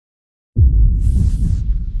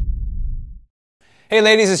Hey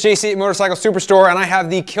ladies, it's JC at Motorcycle Superstore, and I have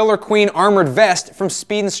the Killer Queen Armored Vest from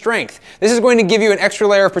Speed and Strength. This is going to give you an extra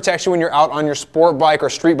layer of protection when you're out on your sport bike or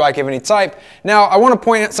street bike of any type. Now, I want to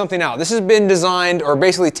point out something out. This has been designed or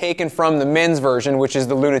basically taken from the men's version, which is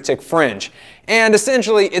the Lunatic Fringe. And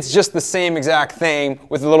essentially, it's just the same exact thing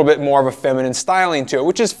with a little bit more of a feminine styling to it,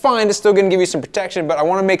 which is fine. It's still going to give you some protection, but I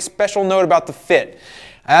want to make special note about the fit.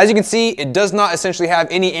 As you can see, it does not essentially have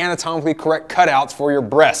any anatomically correct cutouts for your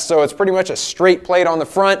breasts, so it's pretty much a straight plate on the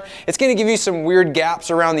front. It's going to give you some weird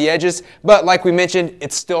gaps around the edges, but like we mentioned,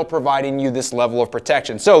 it's still providing you this level of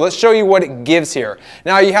protection. So let's show you what it gives here.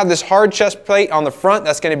 Now you have this hard chest plate on the front.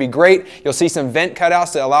 That's going to be great. You'll see some vent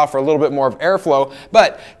cutouts that allow for a little bit more of airflow,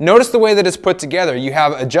 but notice the way that it's put together. You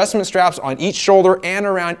have adjustment straps on each shoulder and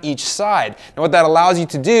around each side. Now what that allows you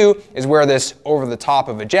to do is wear this over the top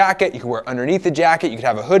of a jacket. You can wear underneath the jacket. You can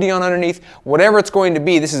have a hoodie on underneath, whatever it's going to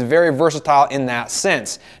be. This is very versatile in that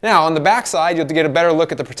sense. Now on the back side, you'll get a better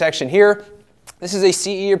look at the protection here. This is a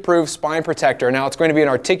CE approved spine protector. Now it's going to be an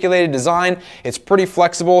articulated design, it's pretty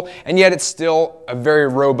flexible, and yet it's still a very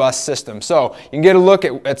robust system. So you can get a look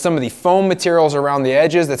at some of the foam materials around the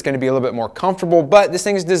edges. That's going to be a little bit more comfortable, but this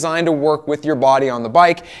thing is designed to work with your body on the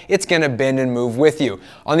bike. It's going to bend and move with you.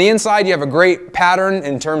 On the inside, you have a great pattern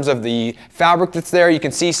in terms of the fabric that's there. You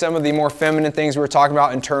can see some of the more feminine things we were talking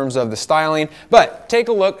about in terms of the styling, but take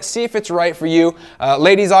a look, see if it's right for you.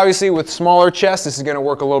 Ladies, obviously with smaller chests, this is going to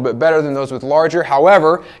work a little bit better than those with larger.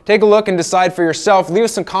 However, take a look and decide for yourself. Leave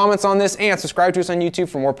us some comments on this and subscribe to us on YouTube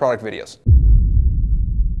for more product videos.